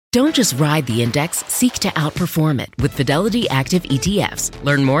Don't just ride the index, seek to outperform it with Fidelity Active ETFs.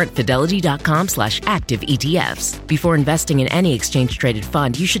 Learn more at fidelity.com/active ETFs. Before investing in any exchange-traded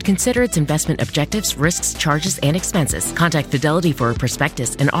fund, you should consider its investment objectives, risks, charges, and expenses. Contact Fidelity for a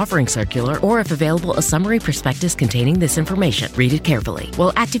prospectus, an offering circular, or if available, a summary prospectus containing this information. Read it carefully.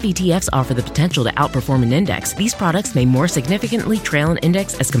 While active ETFs offer the potential to outperform an index, these products may more significantly trail an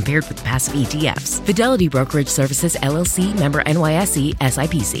index as compared with passive ETFs. Fidelity Brokerage Services, LLC, member NYSE,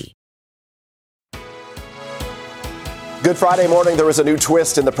 SIPC. Good Friday morning. There was a new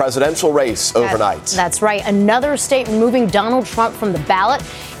twist in the presidential race overnight. That's right. Another state removing Donald Trump from the ballot.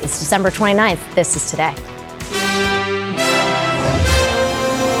 It's December 29th. This is Today.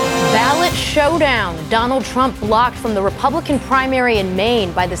 Ballot showdown. Donald Trump blocked from the Republican primary in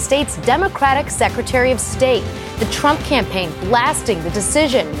Maine by the state's Democratic Secretary of State. The Trump campaign blasting the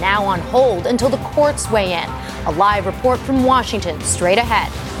decision, now on hold until the courts weigh in. A live report from Washington straight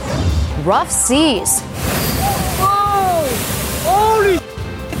ahead. Rough seas. Holy!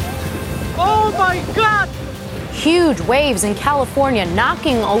 Oh my God! Huge waves in California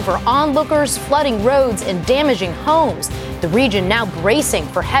knocking over onlookers, flooding roads, and damaging homes. The region now bracing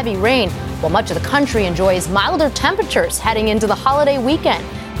for heavy rain, while much of the country enjoys milder temperatures heading into the holiday weekend.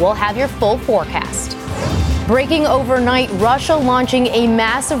 We'll have your full forecast. Breaking overnight, Russia launching a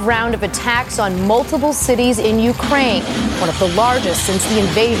massive round of attacks on multiple cities in Ukraine, one of the largest since the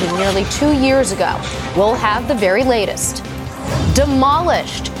invasion nearly 2 years ago. We'll have the very latest.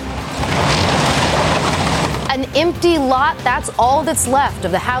 Demolished. An empty lot, that's all that's left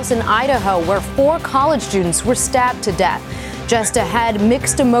of the house in Idaho where 4 college students were stabbed to death. Just ahead,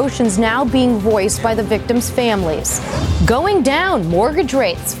 mixed emotions now being voiced by the victims' families. Going down, mortgage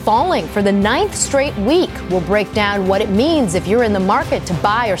rates falling for the 9th straight week. We'll break down what it means if you're in the market to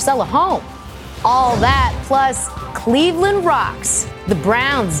buy or sell a home. All that plus Cleveland rocks. The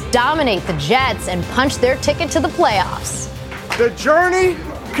Browns dominate the Jets and punch their ticket to the playoffs. The journey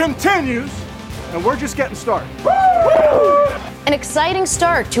continues, and we're just getting started. An exciting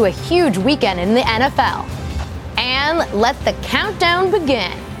start to a huge weekend in the NFL. And let the countdown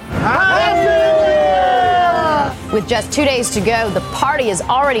begin. With just 2 days to go, the party is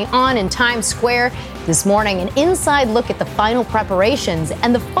already on in Times Square. This morning, an inside look at the final preparations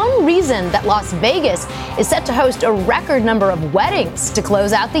and the fun reason that Las Vegas is set to host a record number of weddings to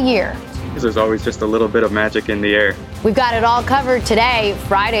close out the year. There's always just a little bit of magic in the air. We've got it all covered today,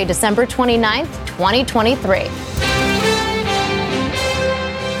 Friday, December 29th, 2023.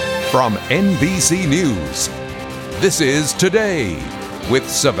 From NBC News, this is Today with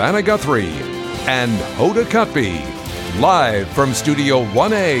Savannah Guthrie and Hoda Kotb, live from Studio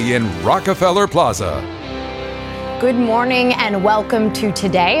 1A in Rockefeller Plaza. Good morning and welcome to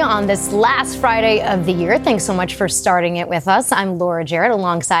Today on this last Friday of the year. Thanks so much for starting it with us. I'm Laura Jarrett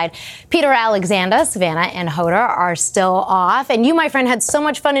alongside Peter Alexander. Savannah and Hoda are still off. And you, my friend, had so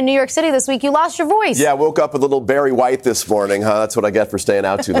much fun in New York City this week, you lost your voice. Yeah, I woke up with a little Barry White this morning. That's what I get for staying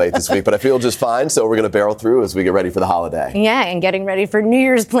out too late this week. But I feel just fine, so we're going to barrel through as we get ready for the holiday. Yeah, and getting ready for New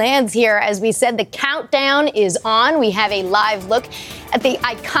Year's plans here. As we said, the countdown is on. We have a live look at the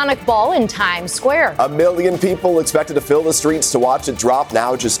iconic ball in Times Square. 1 million people expected to fill the streets to watch it drop,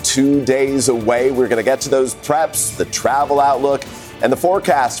 now just 2 days away. We're going to get to those preps, the travel outlook, and the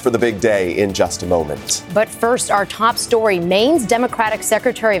forecast for the big day in just a moment. But first, our top story, Maine's Democratic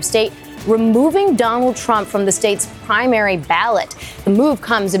Secretary of State removing Donald Trump from the state's primary ballot. The move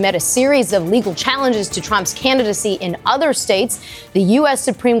comes amid a series of legal challenges to Trump's candidacy in other states. The U.S.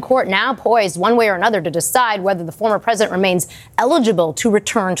 Supreme Court now poised one way or another to decide whether the former president remains eligible to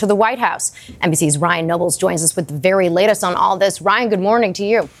return to the White House. NBC's Ryan Nobles joins us with the very latest on all this. Ryan, good morning to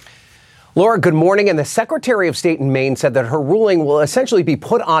you. Laura, good morning. And the Secretary of State in Maine said that her ruling will essentially be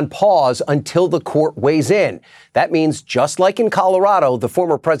put on pause until the court weighs in. That means, just like in Colorado, the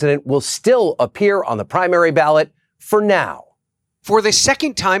former president will still appear on the primary ballot for now. For the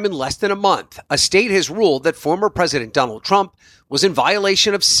second time in less than a month, a state has ruled that former President Donald Trump was in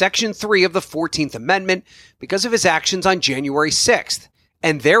violation of Section 3 of the 14th Amendment because of his actions on January 6th,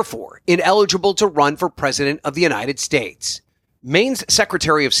 and therefore ineligible to run for president of the United States. Maine's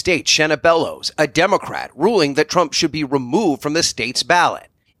Secretary of State, Shanna Bellows, a Democrat, ruling that Trump should be removed from the state's ballot.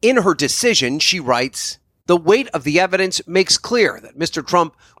 In her decision, she writes, "The weight of the evidence makes clear that Mr.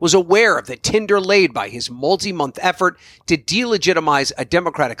 Trump was aware of the tinder laid by his multi-month effort to delegitimize a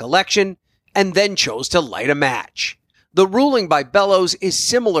Democratic election and then chose to light a match." The ruling by Bellows is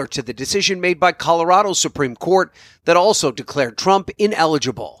similar to the decision made by Colorado's Supreme Court that also declared Trump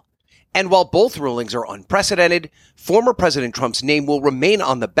ineligible. And while both rulings are unprecedented, former President Trump's name will remain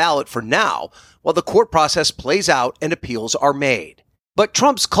on the ballot for now while the court process plays out and appeals are made. But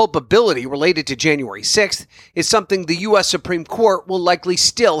Trump's culpability related to January 6th is something the U.S. Supreme Court will likely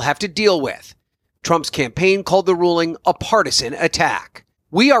still have to deal with. Trump's campaign called the ruling a partisan attack.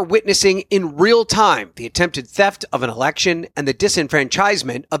 We are witnessing in real time the attempted theft of an election and the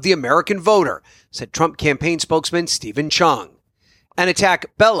disenfranchisement of the American voter, said Trump campaign spokesman Stephen Chung. An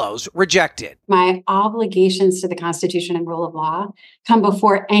attack Bellows rejected. My obligations to the Constitution and rule of law come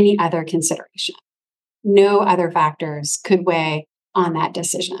before any other consideration. No other factors could weigh on that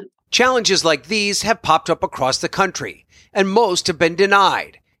decision. Challenges like these have popped up across the country, and most have been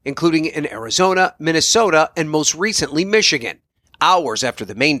denied, including in Arizona, Minnesota, and most recently Michigan. Hours after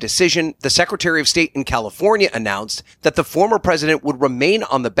the Maine decision, the Secretary of State in California announced that the former president would remain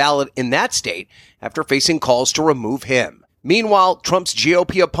on the ballot in that state after facing calls to remove him. Meanwhile, Trump's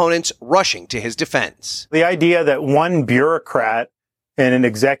GOP opponents rushing to his defense. The idea that one bureaucrat in an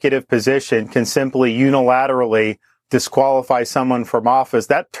executive position can simply unilaterally disqualify someone from office,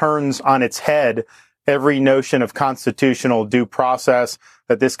 that turns on its head every notion of constitutional due process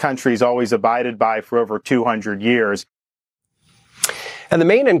that this country's always abided by for over 200 years. And the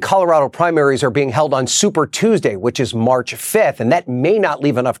Maine and Colorado primaries are being held on Super Tuesday, which is March 5th, and that may not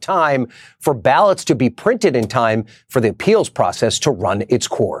leave enough time for ballots to be printed in time for the appeals process to run its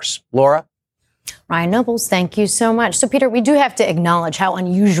course. Laura? Ryan Nobles, thank you so much. So, Peter, we do have to acknowledge how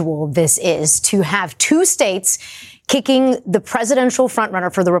unusual this is to have two states kicking the presidential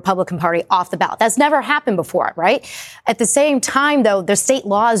frontrunner for the Republican Party off the ballot. That's never happened before, right? At the same time, though, the state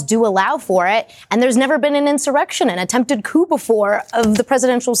laws do allow for it, and there's never been an insurrection, an attempted coup before of the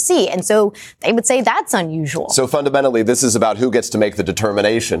presidential seat. And so they would say that's unusual. So fundamentally, this is about who gets to make the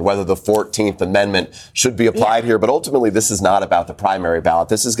determination, whether the 14th Amendment should be applied here. But ultimately, this is not about the primary ballot.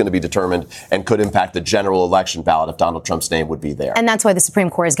 This is going to be determined and could impact the general election ballot if Donald Trump's name would be there. And that's why the Supreme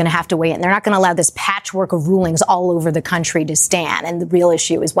Court is going to have to weigh in. They're not going to allow this patchwork of rulings all over the country to stand. And the real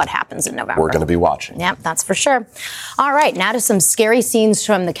issue is what happens in November. We're going to be watching. Yep, that's for sure. All right, now to some scary scenes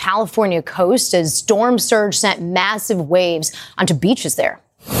from the California coast as storm surge sent massive waves onto beaches there.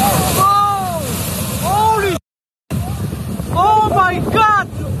 Oh my God!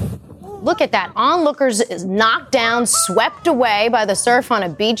 Look at that. Onlookers is knocked down, swept away by the surf on a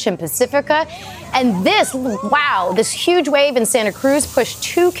beach in Pacifica. And this huge wave in Santa Cruz pushed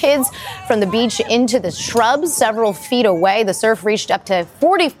two kids from the beach into the shrubs several feet away. The surf reached up to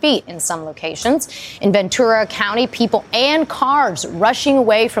 40 feet in some locations. In Ventura County, people and cars rushing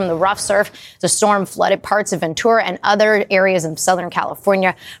away from the rough surf. The storm flooded parts of Ventura and other areas of Southern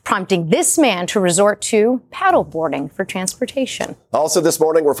California, prompting this man to resort to paddleboarding for transportation. Also this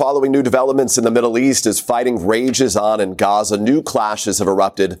morning, we're following new developments in the Middle East as fighting rages on in Gaza. New clashes have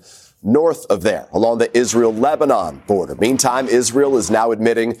erupted north of there, along the Israel-Lebanon border. Meantime, Israel is now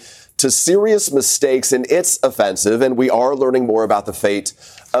admitting to serious mistakes in its offensive, and we are learning more about the fate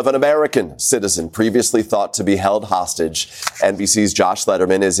of an American citizen previously thought to be held hostage. NBC's Josh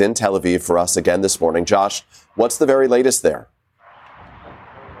Lederman is in Tel Aviv for us again this morning. Josh, what's the very latest there?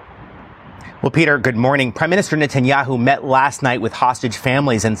 Well, Peter, good morning. Prime Minister Netanyahu met last night with hostage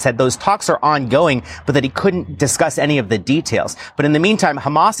families and said those talks are ongoing, but that he couldn't discuss any of the details. But in the meantime,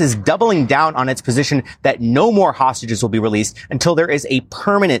 Hamas is doubling down on its position that no more hostages will be released until there is a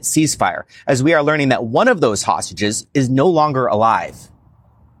permanent ceasefire, as we are learning that one of those hostages is no longer alive.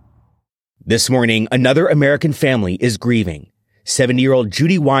 This morning, another American family is grieving. 70-year-old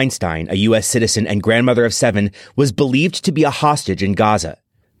Judy Weinstein, a U.S. citizen and grandmother of 7, was believed to be a hostage in Gaza.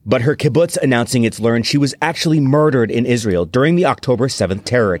 But her kibbutz announcing it's learned she was actually murdered in Israel during the October 7th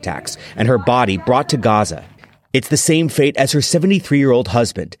terror attacks, and her body brought to Gaza. It's the same fate as her 73-year-old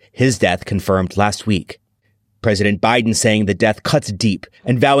husband, his death confirmed last week. President Biden saying the death cuts deep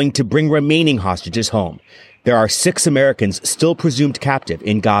and vowing to bring remaining hostages home. There are 6 Americans still presumed captive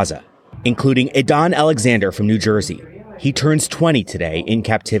in Gaza, including Edan Alexander from New Jersey. He turns 20 today in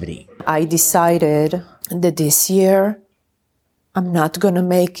captivity. I decided that this year I'm not going to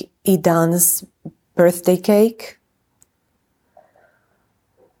make Edan's birthday cake.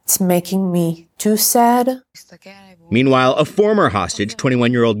 It's making me too sad. Meanwhile, a former hostage,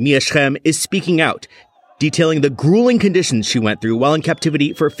 21-year-old Mia Shrem, is speaking out, detailing the grueling conditions she went through while in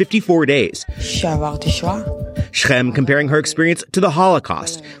captivity for 54 days. Shrem comparing her experience to the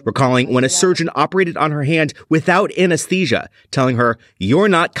Holocaust, recalling when a surgeon operated on her hand without anesthesia, telling her, "You're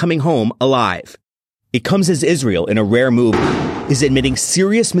not coming home alive." It comes as Israel, in a rare move, is admitting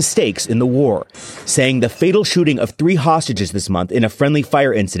serious mistakes in the war, saying the fatal shooting of 3 hostages this month in a friendly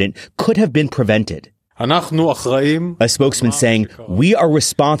fire incident could have been prevented. A spokesman saying, "We are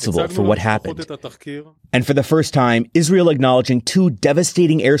responsible for what happened." And for the first time, Israel acknowledging 2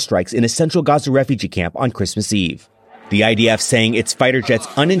 devastating airstrikes in a central Gaza refugee camp on Christmas Eve. The IDF saying its fighter jets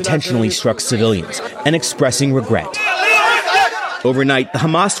unintentionally struck civilians and expressing regret. Overnight, the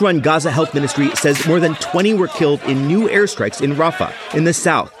Hamas-run Gaza Health Ministry says more than 20 were killed in new airstrikes in Rafah, in the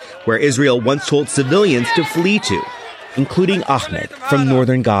south, where Israel once told civilians to flee to, including Ahmed from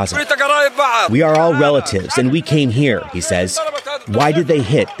northern Gaza. We are all relatives, and we came here, he says. Why did they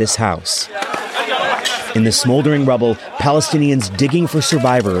hit this house? In the smoldering rubble, Palestinians digging for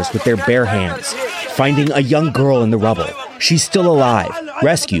survivors with their bare hands, finding a young girl in the rubble. She's still alive,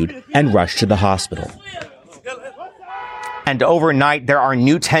 rescued, and rushed to the hospital. And overnight, there are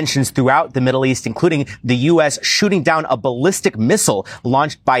new tensions throughout the Middle East, including the U.S. shooting down a ballistic missile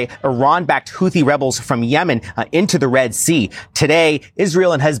launched by Iran-backed Houthi rebels from Yemen into the Red Sea. Today,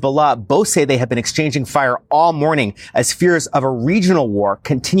 Israel and Hezbollah both say they have been exchanging fire all morning as fears of a regional war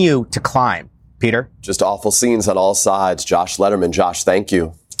continue to climb. Peter? Just awful scenes on all sides. Josh Letterman. Josh, thank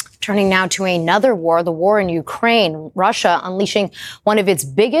you. Turning now to another war, the war in Ukraine. Russia unleashing one of its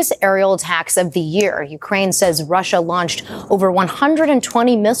biggest aerial attacks of the year. Ukraine says Russia launched over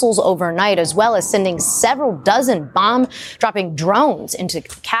 120 missiles overnight, as well as sending several dozen bomb-dropping drones into the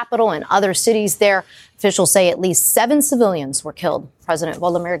capital and other cities there. Officials say at least 7 civilians were killed. President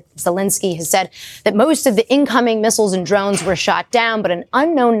Volodymyr Zelensky has said that most of the incoming missiles and drones were shot down, but an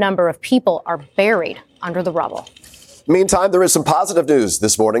unknown number of people are buried under the rubble. Meantime, there is some positive news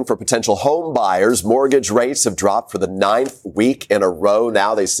this morning for potential home buyers. Mortgage rates have dropped for the 9th week in a row.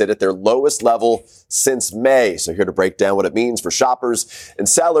 Now they sit at their lowest level since May. So here to break down what it means for shoppers and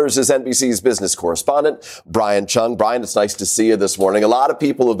sellers is NBC's business correspondent, Brian Chung. Brian, it's nice to see you this morning. A lot of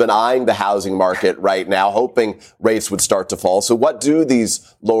people have been eyeing the housing market right now, hoping rates would start to fall. So what do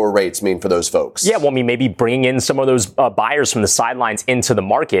these lower rates mean for those folks? Yeah, well, I mean, maybe bringing in some of those buyers from the sidelines into the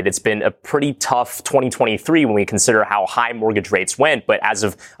market. It's been a pretty tough 2023 when we consider how high mortgage rates went. But as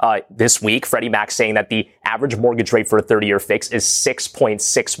of this week, Freddie Mac saying that the average mortgage rate for a 30-year fix is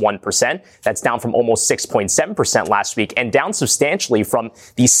 6.61%. That's down from almost 6.7% last week and down substantially from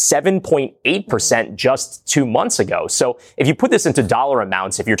the 7.8% just 2 months ago. So if you put this into dollar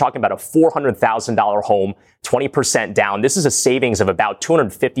amounts, if you're talking about a $400,000 home, 20% down, this is a savings of about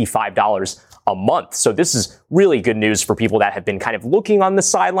 $255 a month. So this is really good news for people that have been kind of looking on the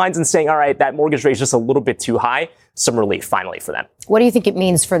sidelines and saying, all right, that mortgage rate is just a little bit too high. Some relief finally for them. What do you think it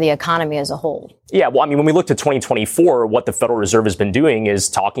means for the economy as a whole? Yeah, well, I mean, when we look to 2024, what the Federal Reserve has been doing is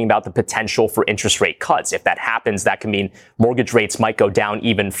talking about the potential for interest rate cuts. If that happens, that can mean mortgage rates might go down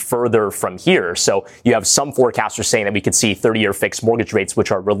even further from here. So you have some forecasters saying that we could see 30-year fixed mortgage rates, which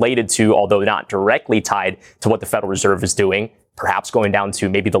are related to, although not directly tied to what the Federal Reserve is doing, perhaps going down to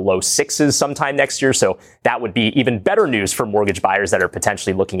maybe the low 6s sometime next year. So that would be even better news for mortgage buyers that are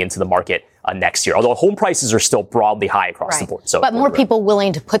potentially looking into the market next year. Although home prices are still broadly high across the board. So, but more people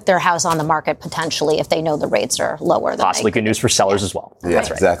willing to put their house on the market potentially if they know the rates are lower. Than possibly good news for sellers as well. Yeah,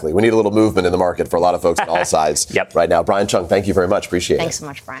 exactly. We need a little movement in the market for a lot of folks on all sides right now. Brian Chung, thank you very much. Appreciate it. Thanks so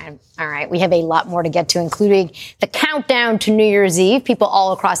much, Brian. All right. We have a lot more to get to, including the countdown to New Year's Eve. People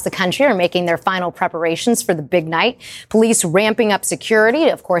all across the country are making their final preparations for the big night. Police ramping up security,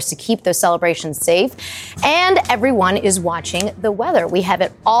 of course, to keep those celebrations safe. And everyone is watching the weather. We have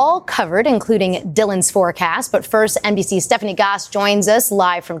it all covered, including Dylan's forecast. But first, NBC's Stephanie Goss joins us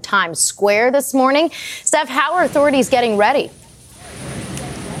live from Times Square this morning. Steph, how are authorities getting ready?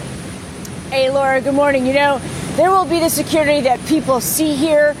 Hey, Laura, good morning. You know, there will be the security that people see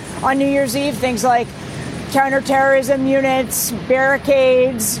here on New Year's Eve, things like counterterrorism units,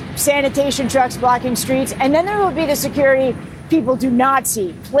 barricades, sanitation trucks blocking streets. And then there will be the security people do not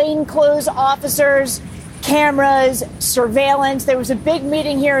see. Plainclothes officers, cameras, surveillance. There was a big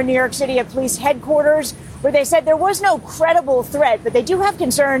meeting here in New York City at police headquarters where they said there was no credible threat, but they do have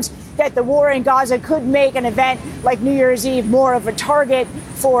concerns that the war in Gaza could make an event like New Year's Eve more of a target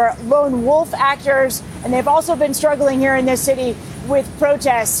for lone wolf actors. And they've also been struggling here in this city with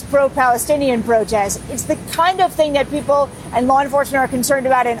protests, pro-Palestinian protests. It's the kind of thing that people and law enforcement are concerned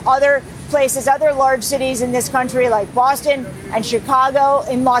about in other places, other large cities in this country like Boston and Chicago.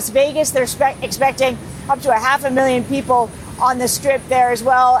 In Las Vegas, they're expecting up to 500,000 people on the Strip there as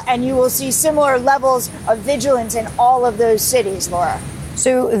well. And you will see similar levels of vigilance in all of those cities, Laura.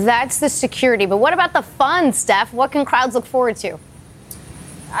 So that's the security. But what about the fun, Steph? What can crowds look forward to?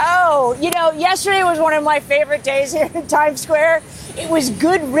 Oh, you know, yesterday was one of my favorite days here in Times Square. It was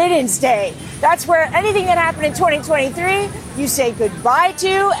Good Riddance Day. That's where anything that happened in 2023, you say goodbye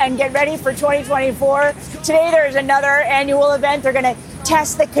to and get ready for 2024. Today, there's another annual event. They're going to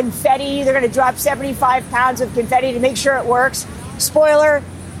test the confetti. They're going to drop 75 pounds of confetti to make sure it works. Spoiler,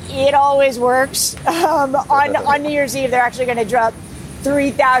 it always works. On New Year's Eve, they're actually going to drop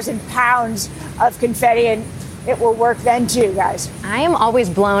 3,000 pounds of confetti. And it will work then too, guys. I am always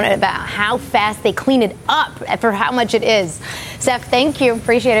blown about how fast they clean it up for how much it is. Steph, thank you.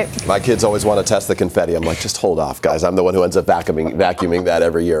 Appreciate it. My kids always want to test the confetti. I'm like, just hold off, guys. I'm the one who ends up vacuuming that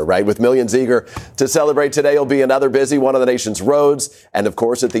every year, right? With millions eager to celebrate today, will be another busy one of the nation's roads and, of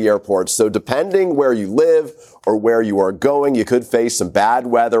course, at the airports. So depending where you live or where you are going, you could face some bad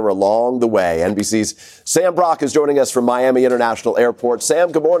weather along the way. NBC's Sam Brock is joining us from Miami International Airport.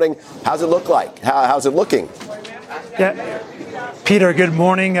 Sam, good morning. How's it look like? How's it looking? Yeah. Peter, good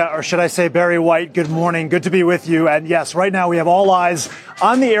morning, or should I say Barry White, good morning. Good to be with you. And yes, right now we have all eyes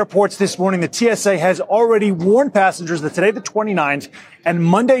on the airports this morning. The TSA has already warned passengers that today, the 29th, and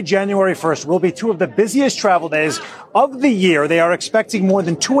Monday, January 1st, will be two of the busiest travel days of the year. They are expecting more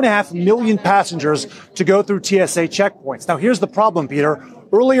than 2.5 million passengers to go through TSA checkpoints. Now, here's the problem, Peter.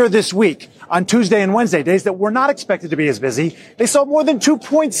 Earlier this week, on Tuesday and Wednesday, days that were not expected to be as busy, they saw more than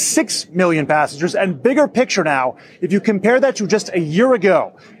 2.6 million passengers. And bigger picture now, if you compare that to just a year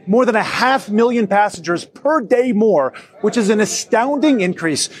ago, more than 500,000 passengers per day more, which is an astounding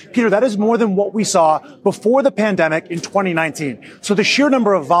increase. Peter, that is more than what we saw before the pandemic in 2019. So the sheer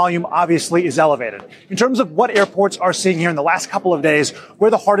number of volume obviously is elevated. In terms of what airports are seeing here in the last couple of days,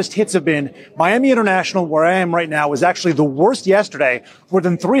 where the hardest hits have been, Miami International, where I am right now, was actually the worst yesterday. More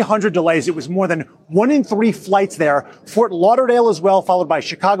than 300 delays. It was more than 1 in 3 flights there. Fort Lauderdale as well, followed by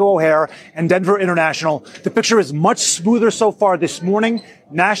Chicago O'Hare and Denver International. The picture is much smoother so far this morning.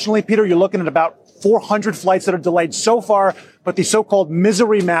 Nationally, Peter, you're looking at about 400 flights that are delayed so far, but the so-called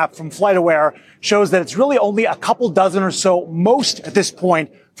misery map from FlightAware shows that it's really only a couple dozen or so, most at this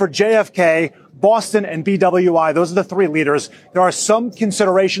point, for JFK, Boston, and BWI. Those are the 3 leaders. There are some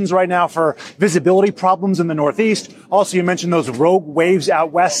considerations right now for visibility problems in the Northeast. Also, you mentioned those rogue waves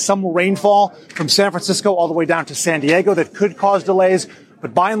out west, some rainfall from San Francisco all the way down to San Diego that could cause delays.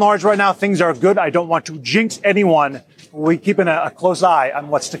 But by and large, right now, things are good. I don't want to jinx anyone. We're keeping a close eye on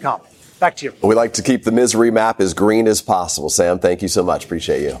what's to come. Back to you. We like to keep the misery map as green as possible. Sam, thank you so much.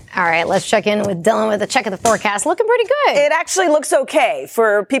 Appreciate you. All right, let's check in with Dylan with a check of the forecast. Looking pretty good. It actually looks okay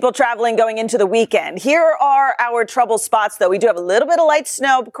for people traveling going into the weekend. Here are our trouble spots, though. We do have a little bit of light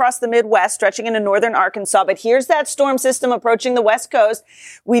snow across the Midwest, stretching into northern Arkansas. But here's that storm system approaching the West Coast.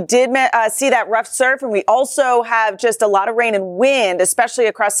 We did see that rough surf, and we also have just a lot of rain and wind, especially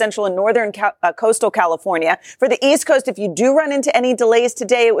across central and northern coastal California. For the East Coast, if you do run into any delays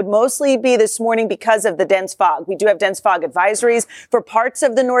today, it would mostly be this morning because of the dense fog. We do have dense fog advisories for parts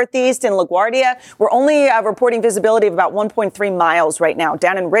of the Northeast. In LaGuardia, we're only reporting visibility of about 1.3 miles right now.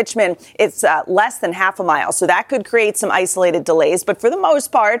 Down in Richmond, it's less than half a mile. So that could create some isolated delays. But for the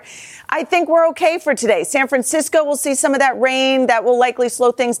most part, I think we're okay for today. San Francisco will see some of that rain. That will likely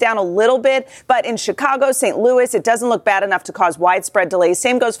slow things down a little bit. But in Chicago, St. Louis, it doesn't look bad enough to cause widespread delays.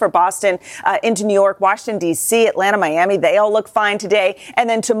 Same goes for Boston, into New York, Washington, D.C., Atlanta, Miami. They all look fine today. And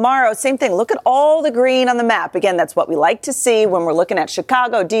then tomorrow, same thing. Look at all the green on the map. Again, that's what we like to see when we're looking at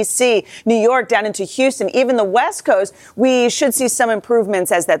Chicago, D.C., New York, down into Houston, even the West Coast. We should see some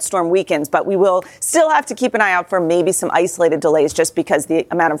improvements as that storm weakens, but we will still have to keep an eye out for maybe some isolated delays just because the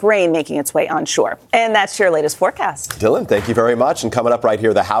amount of rain making its way onshore. And that's your latest forecast. Dylan, thank you very much. And coming up right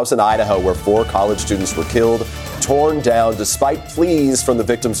here, the house in Idaho where 4 college students were killed, torn down despite pleas from the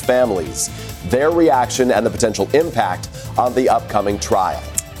victims' families, their reaction and the potential impact on the upcoming trial.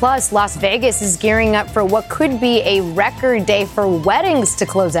 Plus, Las Vegas is gearing up for what could be a record day for weddings to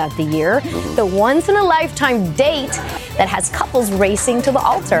close out the year. The once-in-a-lifetime date that has couples racing to the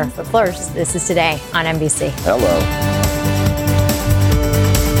altar. But first, this is Today on NBC. Hello.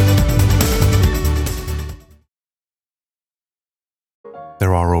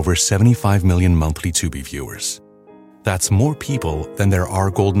 There are over 75 million monthly Tubi viewers. That's more people than there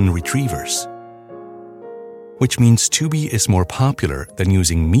are golden retrievers. Which means Tubi is more popular than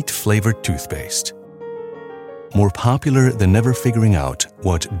using meat-flavored toothpaste. More popular than never figuring out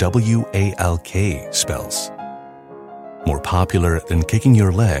what WALK spells. More popular than kicking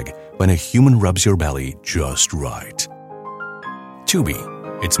your leg when a human rubs your belly just right. Tubi,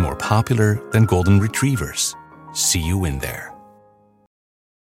 it's more popular than golden retrievers. See you in there.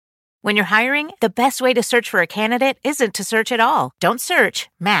 When you're hiring, the best way to search for a candidate isn't to search at all. Don't search,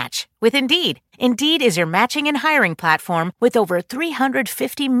 match with Indeed. Indeed is your matching and hiring platform with over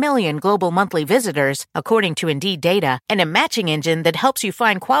 350 million global monthly visitors, according to Indeed data, and a matching engine that helps you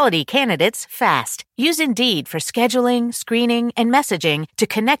find quality candidates fast. Use Indeed for scheduling, screening, and messaging to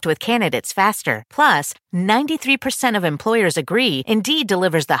connect with candidates faster. Plus, 93% of employers agree Indeed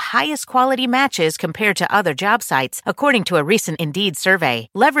delivers the highest quality matches compared to other job sites, according to a recent Indeed survey.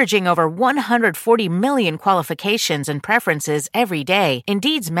 Leveraging over 140 million qualifications and preferences every day,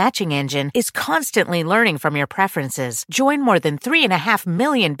 Indeed's matching hiring engine is constantly learning from your preferences. Join more than 3.5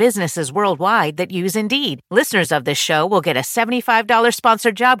 million businesses worldwide that use Indeed. Listeners of this show will get a $75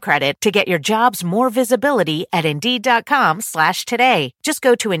 sponsored job credit to get your jobs more visibility at Indeed.com/today. Just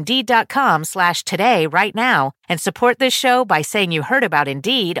go to Indeed.com/today right now and support this show by saying you heard about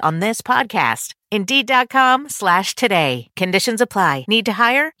Indeed on this podcast. Indeed.com/today. Conditions apply. Need to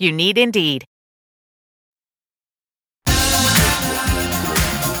hire? You need Indeed.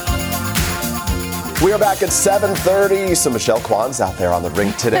 We are back at 7:30. So Michelle Kwan's out there on the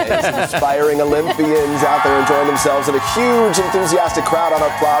rink today. Some inspiring Olympians out there enjoying themselves, and a huge, enthusiastic crowd on our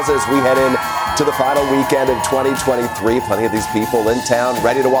plaza as we head in to the final weekend in 2023. Plenty of these people in town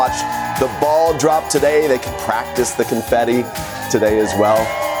ready to watch the ball drop today. They can practice the confetti today as well.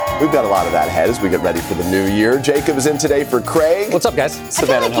 We've got a lot of that ahead as we get ready for the new year. Jacob is in today for Craig. What's up, guys? I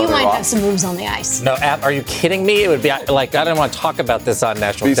feel like you might have some moves on the ice. No, are you kidding me? It would be like, I don't want to talk about this on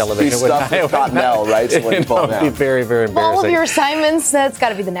national television. Be stuffed with Cottonelle, right? So when you fall down. It would be very, very embarrassing. All of your assignments, that's got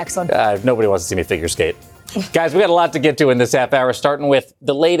to be the next one. Nobody wants to see me figure skate. Guys, we got a lot to get to in this half hour, starting with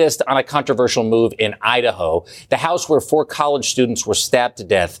the latest on a controversial move in Idaho. The house where 4 college students were stabbed to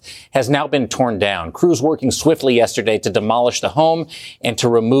death has now been torn down. Crews working swiftly yesterday to demolish the home and to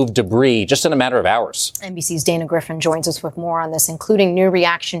remove debris just in a matter of hours. NBC's Dana Griffin joins us with more on this, including new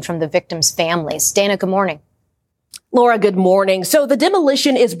reaction from the victims' families. Dana, good morning. Laura, good morning. So the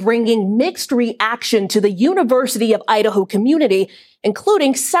demolition is bringing mixed reaction to the University of Idaho community,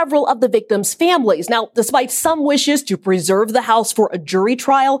 including several of the victims' families. Now, despite some wishes to preserve the house for a jury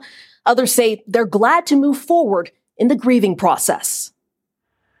trial, others say they're glad to move forward in the grieving process.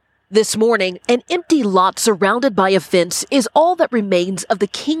 This morning, an empty lot surrounded by a fence is all that remains of the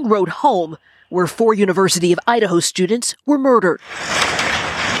King Road home, where 4 University of Idaho students were murdered.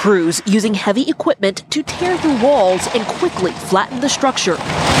 Crews using heavy equipment to tear through walls and quickly flatten the structure.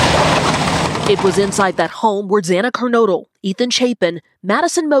 It was inside that home where Xana Kernodle, Ethan Chapin,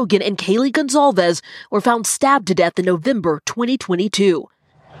 Madison Mogan, and Kaylee Gonzalez were found stabbed to death in November 2022.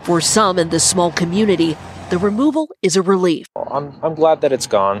 For some in this small community, the removal is a relief. I'm glad that it's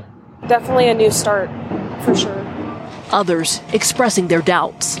gone. Definitely a new start, for sure. Others expressing their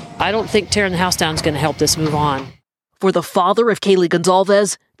doubts. I don't think tearing the house down is going to help this move on. For the father of Kaylee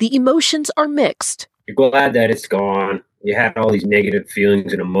Gonzalez, the emotions are mixed. You're glad that it's gone. You had all these negative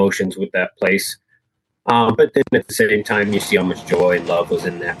feelings and emotions with that place. But then at the same time, you see how much joy and love was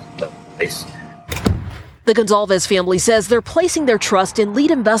in that place. The Gonzalez family says they're placing their trust in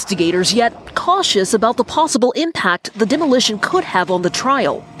lead investigators, yet cautious about the possible impact the demolition could have on the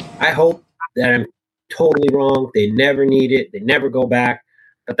trial. I hope that I'm totally wrong. They never need it. They never go back.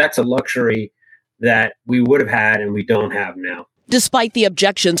 But that's a luxury that we would have had and we don't have now. Despite the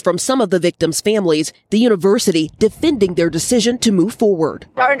objections from some of the victims' families, the university defending their decision to move forward.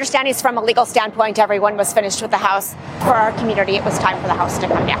 Our understanding is from a legal standpoint, everyone was finished with the house. For our community, it was time for the house to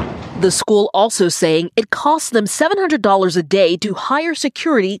come down. The school also saying it costs them $700 a day to hire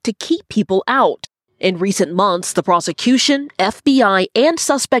security to keep people out. In recent months, the prosecution, FBI, and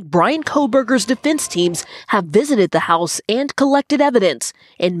suspect Brian Kohberger's defense teams have visited the house and collected evidence.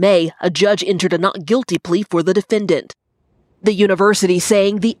 In May, a judge entered a not guilty plea for the defendant. The university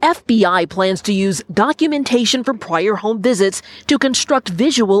saying the FBI plans to use documentation from prior home visits to construct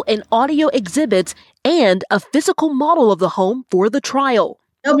visual and audio exhibits and a physical model of the home for the trial.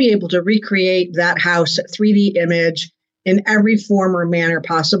 They'll be able to recreate that house 3D image in every form or manner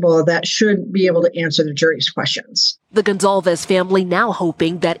possible that should be able to answer the jury's questions. The Gonzalez family now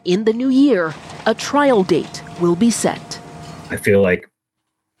hoping that in the new year, a trial date will be set. I feel like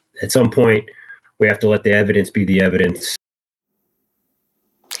at some point we have to let the evidence be the evidence.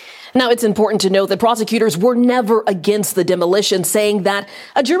 Now, it's important to note that prosecutors were never against the demolition, saying that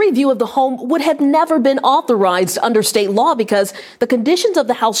a jury view of the home would have never been authorized under state law because the conditions of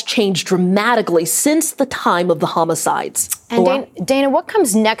the house changed dramatically since the time of the homicides. And Dana, what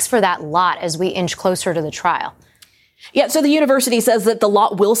comes next for that lot as we inch closer to the trial? Yeah, so the university says that the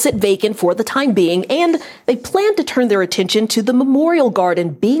lot will sit vacant for the time being, and they plan to turn their attention to the memorial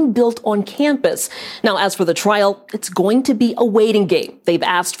garden being built on campus. Now, as for the trial, it's going to be a waiting game. They've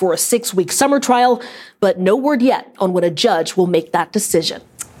asked for a 6-week summer trial, but no word yet on when a judge will make that decision.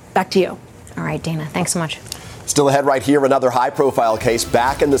 Back to you. All right, Dana, thanks so much. Still ahead right here, another high-profile case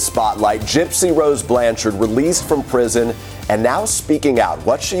back in the spotlight. Gypsy Rose Blanchard released from prison and now speaking out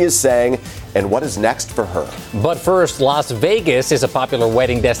what she is saying and what is next for her. But first, Las Vegas is a popular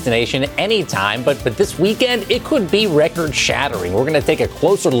wedding destination anytime, but this weekend it could be record-shattering. We're going to take a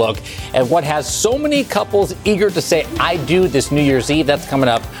closer look at what has so many couples eager to say I do this New Year's Eve. That's coming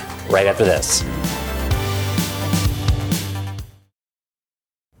up right after this.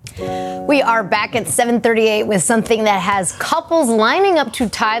 We are back at 7:38 with something that has couples lining up to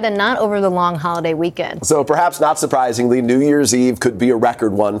tie the knot over the long holiday weekend. So perhaps not surprisingly, New Year's Eve could be a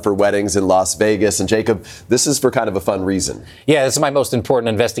record one for weddings in Las Vegas. And Jacob, this is for kind of a fun reason. Yeah, this is my most important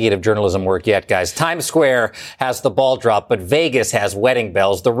investigative journalism work yet, guys. Times Square has the ball drop, but Vegas has wedding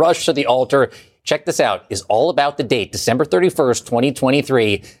bells. The rush to the altar, check this out, is all about the date, December 31st,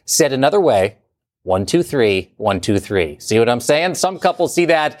 2023. Said another way, 1, 2, 3, 1, 2, 3. See what I'm saying? Some couples see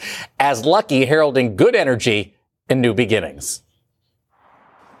that as lucky, heralding good energy and new beginnings.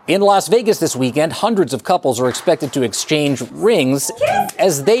 In Las Vegas this weekend, hundreds of couples are expected to exchange rings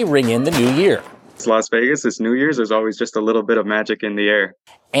as they ring in the new year. It's Las Vegas, it's New Year's, there's always just a little bit of magic in the air.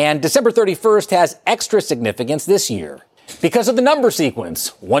 And December 31st has extra significance this year because of the number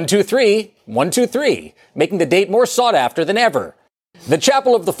sequence, 1, 2, 3, 1, 2, 3, making the date more sought after than ever. The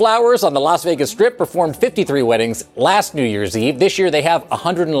Chapel of the Flowers on the Las Vegas Strip performed 53 weddings last New Year's Eve. This year they have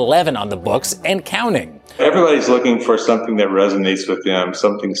 111 on the books and counting. Everybody's looking for something that resonates with them,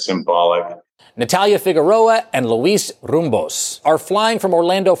 something symbolic. Natalia Figueroa and Luis Rumbos are flying from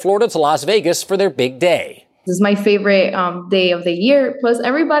Orlando, Florida to Las Vegas for their big day. This is my favorite day of the year. Plus,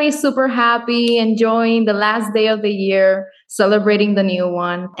 everybody's super happy, enjoying the last day of the year, celebrating the new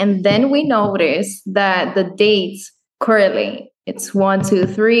one. And then we notice that the dates correlate. It's 1, 2,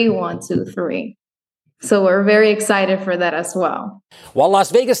 3, 1, 2, 3. So we're very excited for that as well. While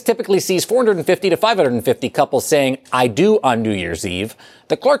Las Vegas typically sees 450 to 550 couples saying, I do on New Year's Eve,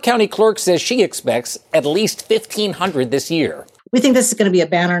 the Clark County clerk says she expects at least 1,500 this year. We think this is going to be a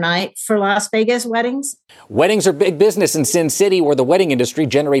banner night for Las Vegas weddings. Weddings are big business in Sin City, where the wedding industry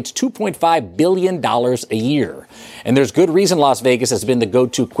generates $2.5 billion a year. And there's good reason Las Vegas has been the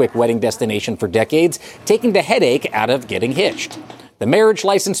go-to quick wedding destination for decades, taking the headache out of getting hitched. The Marriage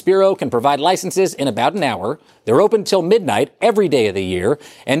License Bureau can provide licenses in about an hour. They're open till midnight every day of the year.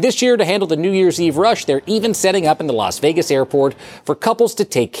 And this year, to handle the New Year's Eve rush, they're even setting up in the Las Vegas airport for couples to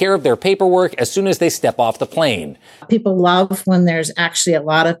take care of their paperwork as soon as they step off the plane. People love when there's actually a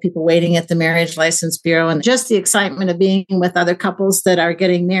lot of people waiting at the Marriage License Bureau, and just the excitement of being with other couples that are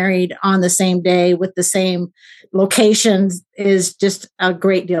getting married on the same day with the same locations is just a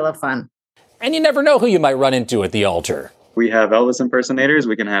great deal of fun. And you never know who you might run into at the altar. We have Elvis impersonators.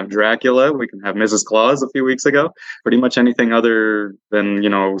 We can have Dracula. We can have Mrs. Claus a few weeks ago. Pretty much anything other than,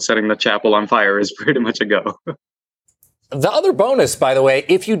 setting the chapel on fire is pretty much a go. The other bonus, by the way,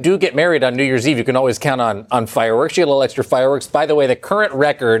 if you do get married on New Year's Eve, you can always count on fireworks. You get a little extra fireworks. By the way, the current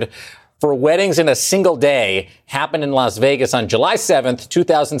record for weddings in a single day happened in Las Vegas on July 7th,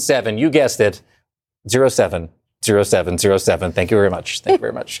 2007. You guessed it, 070707. Thank you very much. Thank you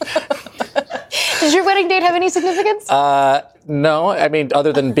very much. Does your wedding date have any significance? No, I mean,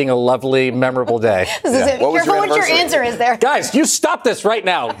 other than being a lovely, memorable day. Careful what your answer is there. Guys, you stop this right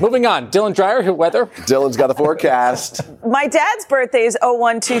now. Moving on. Dylan Dreyer, weather? Dylan's got the forecast. My dad's birthday is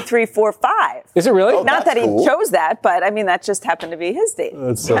 012345. Is it really? Not that he chose that, but that just happened to be his date.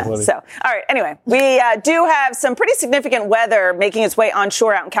 That's so funny. So, all right. Anyway, we do have some pretty significant weather making its way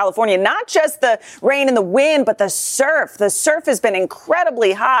onshore out in California. Not just the rain and the wind, but the surf. The surf has been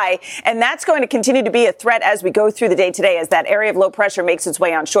incredibly high, and that's going to continue to be a threat as we go through the day today as that area of low pressure makes its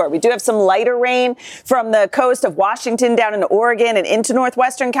way onshore. We do have some lighter rain from the coast of Washington down into Oregon and into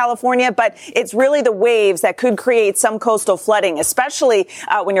northwestern California, but it's really the waves that could create some coastal flooding, especially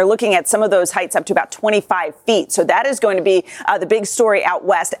when you're looking at some of those heights up to about 25 feet. So that is going to be the big story out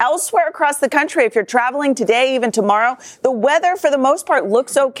west. Elsewhere across the country, if you're traveling today, even tomorrow, the weather for the most part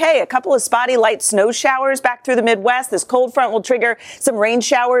looks okay. A couple of spotty light snow showers back through the Midwest. This cold front will trigger some rain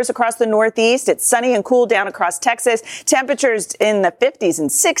showers across the Northeast. It's sunny and cool down across Texas. Temperatures in the 50s and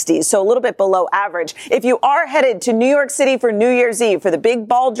 60s, so a little bit below average. If you are headed to New York City for New Year's Eve for the big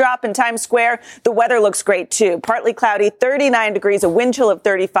ball drop in Times Square, the weather looks great too. Partly cloudy, 39 degrees, a wind chill of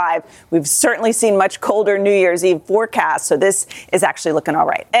 35. We've certainly seen much colder New Year's Eve forecast, so this is actually looking all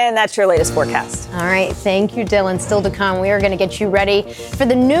right. And that's your latest forecast. All right. Thank you, Dylan. Still to come, we are going to get you ready for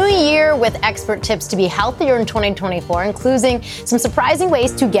the new year with expert tips to be healthier in 2024, including some surprising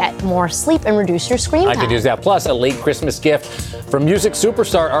ways to get more sleep and reduce your screen time. I could use that. Plus, a late Christmas gift from music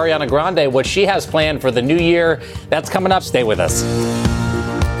superstar Ariana Grande. What she has planned for the new year, that's coming up. Stay with us.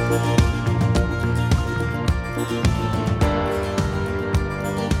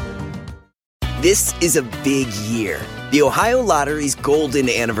 This is a big year. The Ohio Lottery's golden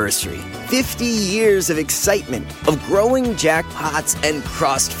anniversary. 50 years of excitement, of growing jackpots and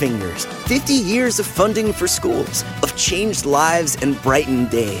crossed fingers. 50 years of funding for schools, of changed lives and brightened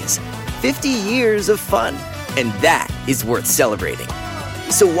days. 50 years of fun. And that is worth celebrating.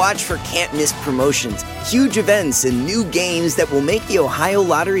 So watch for can't-miss promotions, Huge events and new games that will make the Ohio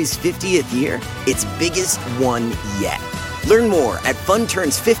Lottery's 50th year its biggest one yet. Learn more at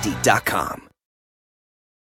funturns50.com.